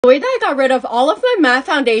The way that I got rid of all of my matte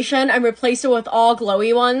foundation and replaced it with all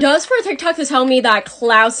glowy ones just for TikTok to tell me that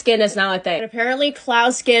cloud skin is now a thing. And apparently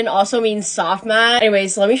cloud skin also means soft matte.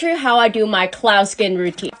 Anyways, let me show you how I do my cloud skin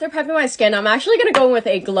routine. After prepping my skin, I'm actually gonna go in with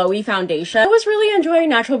a glowy foundation. I was really enjoying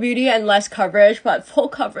natural beauty and less coverage, but full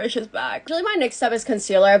coverage is back. Actually, my next step is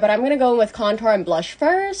concealer, but I'm gonna go in with contour and blush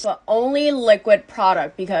first, but only liquid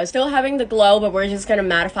product because still having the glow, but we're just gonna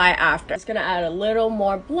mattify after. Just gonna add a little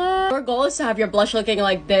more blush. Your goal is to have your blush looking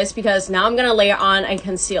like this because now I'm gonna layer on a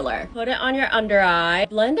concealer. Put it on your under eye.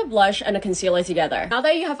 Blend the blush and the concealer together. Now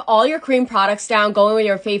that you have all your cream products down, go in with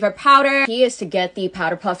your favorite powder. Key is to get the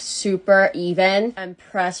powder puff super even and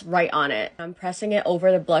press right on it. I'm pressing it over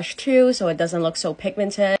the blush too so it doesn't look so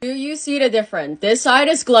pigmented. Do you see the difference? This side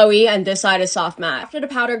is glowy and this side is soft matte. After the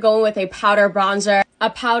powder, go in with a powder bronzer, a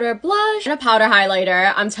powder blush, and a powder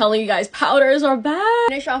highlighter. I'm telling you guys, powders are bad.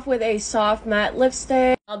 Finish off with a soft matte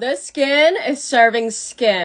lipstick. Now this skin is serving skin.